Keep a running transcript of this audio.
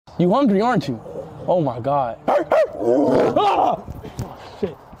You hungry, aren't you? Oh my God. Ah!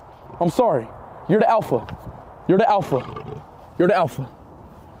 Shit. I'm sorry. You're the alpha. You're the alpha. You're the alpha.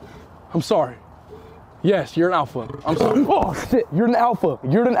 I'm sorry. Yes, you're an alpha. I'm sorry. Oh shit, you're an alpha.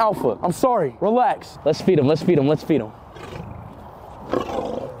 You're an alpha. I'm sorry. Relax. Let's feed him. Let's feed him. Let's feed him.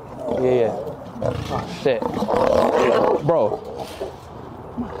 Yeah. Oh shit. Bro.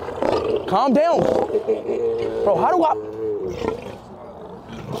 Calm down. Bro, how do I?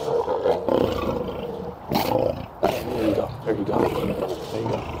 There you go. There you go. There you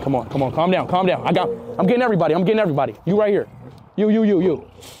go. Come on. Come on. Calm down. Calm down. I'm getting everybody. I'm getting everybody. You right here. You.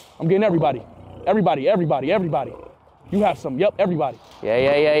 I'm getting everybody. Everybody. You have some. Yep, everybody.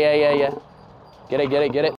 Yeah. Get it.